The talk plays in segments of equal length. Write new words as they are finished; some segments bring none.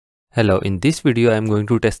Hello, in this video I am going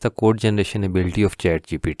to test the code generation ability of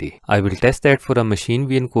ChatGPT. I will test that for a machine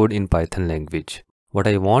vision code in Python language. What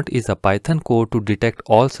I want is a Python code to detect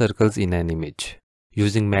all circles in an image.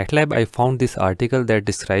 Using MATLAB, I found this article that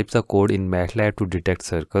describes the code in MATLAB to detect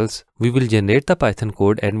circles. We will generate the Python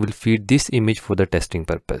code and will feed this image for the testing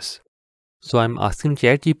purpose. So I am asking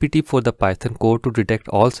ChatGPT for the Python code to detect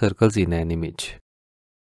all circles in an image.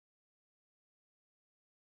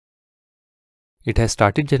 It has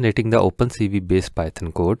started generating the OpenCV based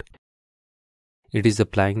Python code. It is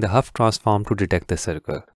applying the Huff transform to detect the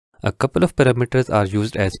circle. A couple of parameters are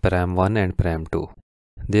used as param1 and param2.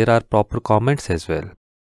 There are proper comments as well.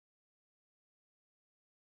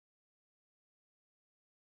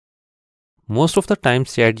 Most of the time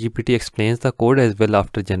ChatGPT explains the code as well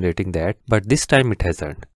after generating that, but this time it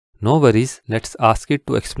hasn't. No worries, let's ask it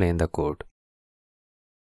to explain the code.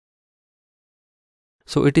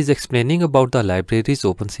 So it is explaining about the libraries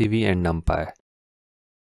OpenCV and NumPy.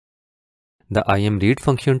 The imRead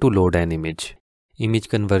function to load an image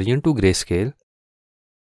conversion to grayscale,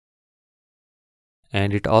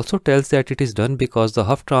 and it also tells that it is done because the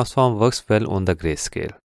Huff transform works well on the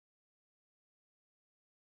grayscale.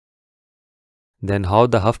 Then how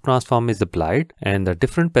the Huff transform is applied and the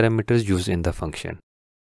different parameters used in the function.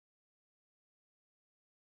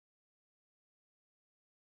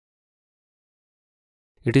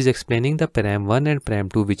 It is explaining the param1 and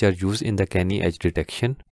param2 which are used in the canny edge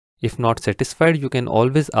detection. If not satisfied, you can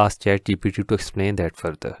always ask ChatGPT to explain that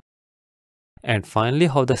further. And finally,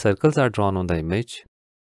 how the circles are drawn on the image,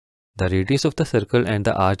 the radius of the circle and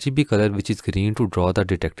the RGB color which is green to draw the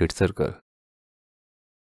detected circle.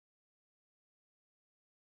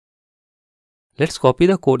 Let's copy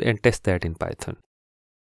the code and test that in Python.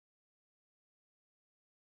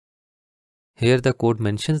 Here the code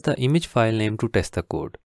mentions the image file name to test the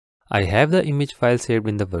code. I have the image file saved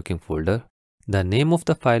in the working folder. The name of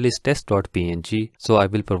the file is test.png, so I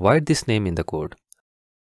will provide this name in the code.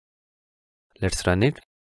 Let's run it.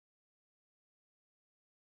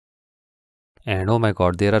 And oh my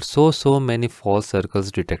god, there are so many false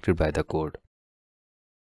circles detected by the code.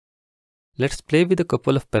 Let's play with a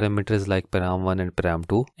couple of parameters like param1 and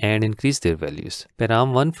param2 and increase their values.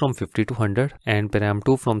 Param1 from 50 to 100 and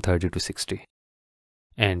param2 from 30 to 60.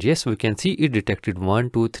 And yes, we can see it detected 1,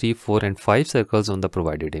 2, 3, 4 and 5 circles on the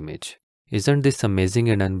provided image. Isn't this amazing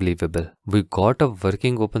and unbelievable? We got a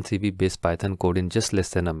working OpenCV based Python code in just less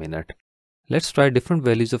than a minute. Let's try different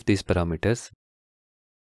values of these parameters.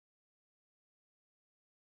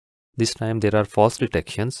 This time there are false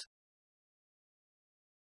detections.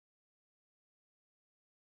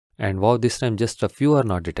 And wow, this time just a few are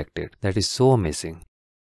not detected. That is so amazing.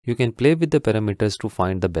 You can play with the parameters to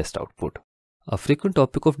find the best output. A frequent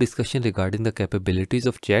topic of discussion regarding the capabilities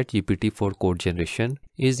of ChatGPT for code generation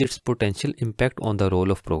is its potential impact on the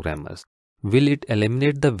role of programmers. Will it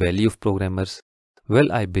eliminate the value of programmers?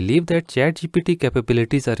 Well, I believe that ChatGPT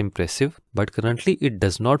capabilities are impressive, but currently it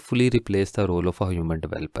does not fully replace the role of a human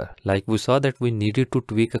developer. Like we saw that we needed to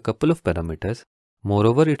tweak a couple of parameters.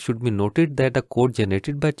 Moreover, it should be noted that the code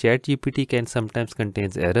generated by ChatGPT can sometimes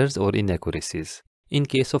contain errors or inaccuracies. In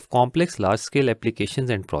case of complex large-scale applications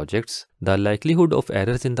and projects, the likelihood of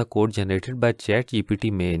errors in the code generated by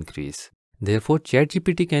ChatGPT may increase. Therefore,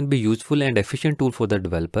 ChatGPT can be a useful and efficient tool for the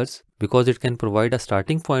developers because it can provide a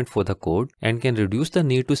starting point for the code and can reduce the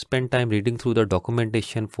need to spend time reading through the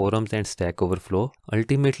documentation, forums and Stack Overflow,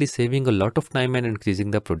 ultimately saving a lot of time and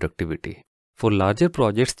increasing the productivity. For larger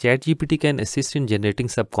projects, ChatGPT can assist in generating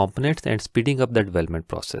subcomponents and speeding up the development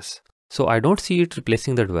process. So I don't see it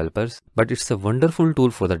replacing the developers, but it's a wonderful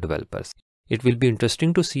tool for the developers. It will be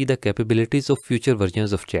interesting to see the capabilities of future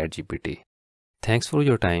versions of ChatGPT. Thanks for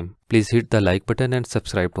your time. Please hit the like button and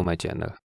subscribe to my channel.